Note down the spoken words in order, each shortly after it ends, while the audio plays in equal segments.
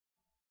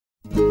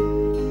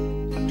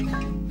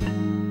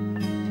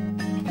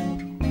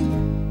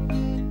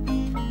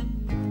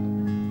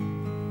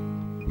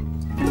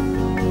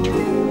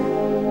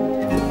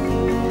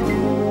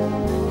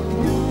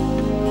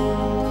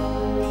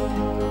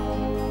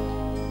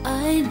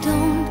I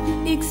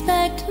don't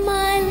expect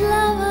my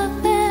love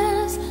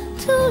affairs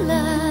to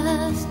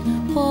last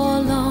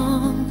for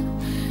long.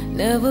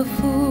 Never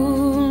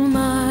fool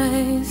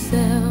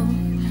myself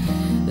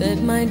that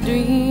my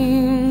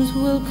dreams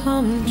will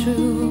come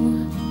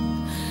true.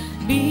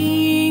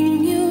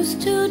 Being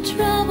used to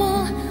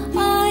trouble,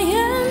 I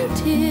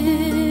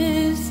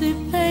anticipate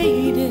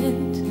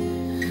it,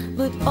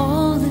 but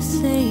all the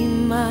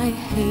same I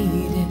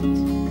hate it.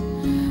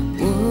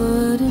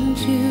 Wouldn't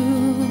you?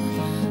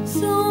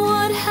 So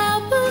what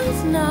happens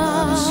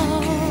now?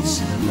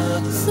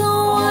 So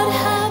what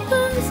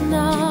happens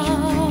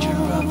now?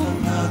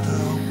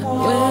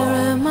 Where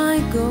am I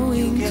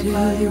going to?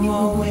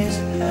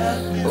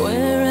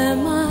 Where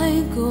am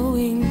I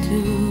going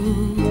to?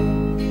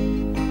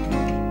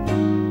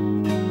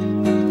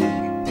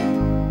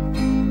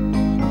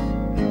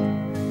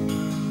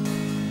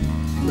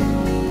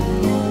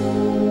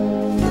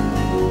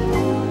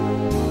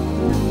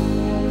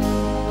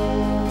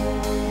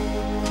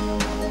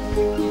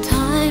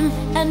 Time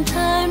and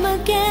time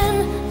again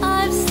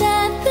I've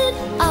said that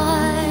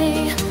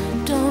I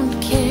don't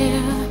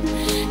care,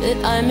 that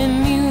I'm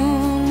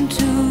immune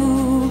to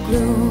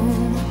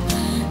gloom,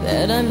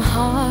 that I'm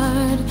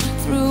hard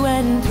through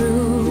and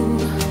through.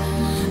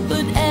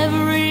 But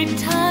every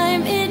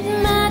time it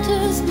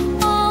matters,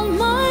 all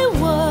my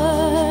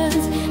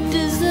words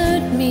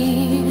desert me.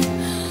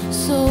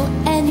 So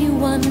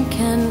anyone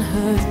can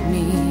hurt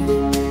me,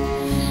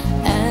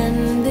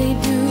 and they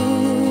do.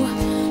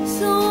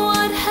 So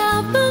what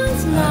happens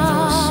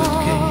now?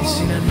 Suitcase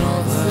in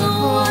another So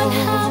what world.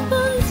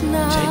 happens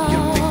now? Take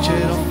your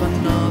picture of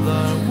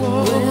another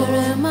world.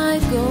 Where am I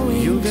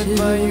going You'll get to?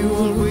 by, you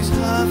always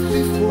have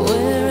before.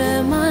 Where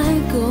am I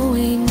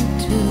going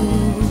to?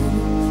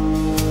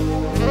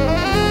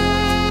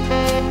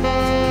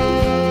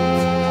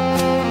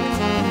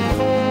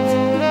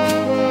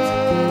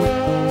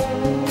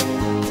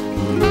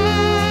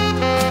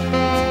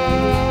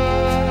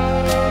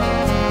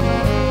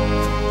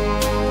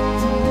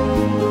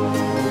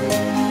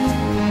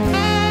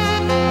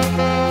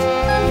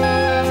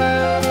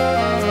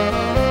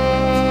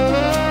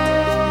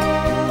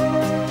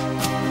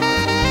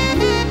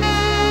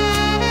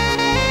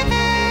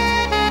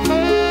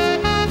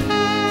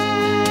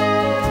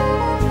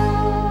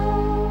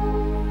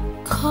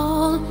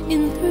 Call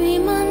in 3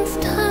 months'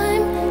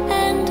 time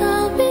and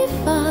I'll be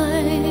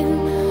fine.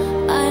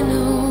 I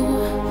know,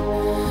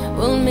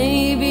 well,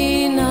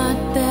 maybe not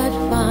that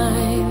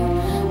fine,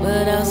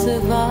 but I'll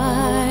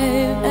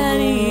survive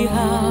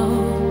anyhow.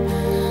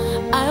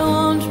 I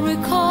won't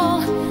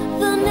recall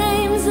the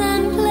names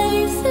and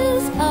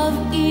places of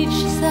each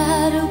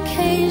sad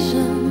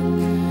occasion,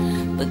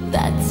 but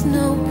that's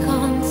no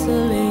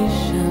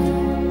consolation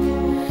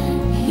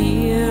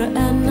here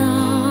and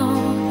now.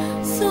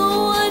 So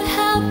what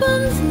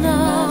happens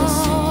now?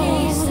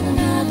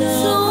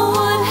 So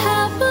what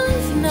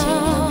happens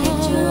now?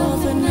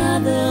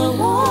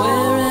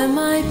 Where am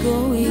I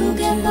going to?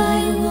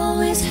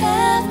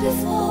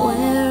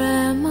 Where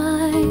am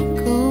I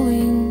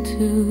going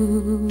to?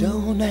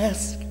 Don't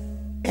ask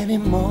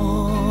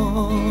anymore.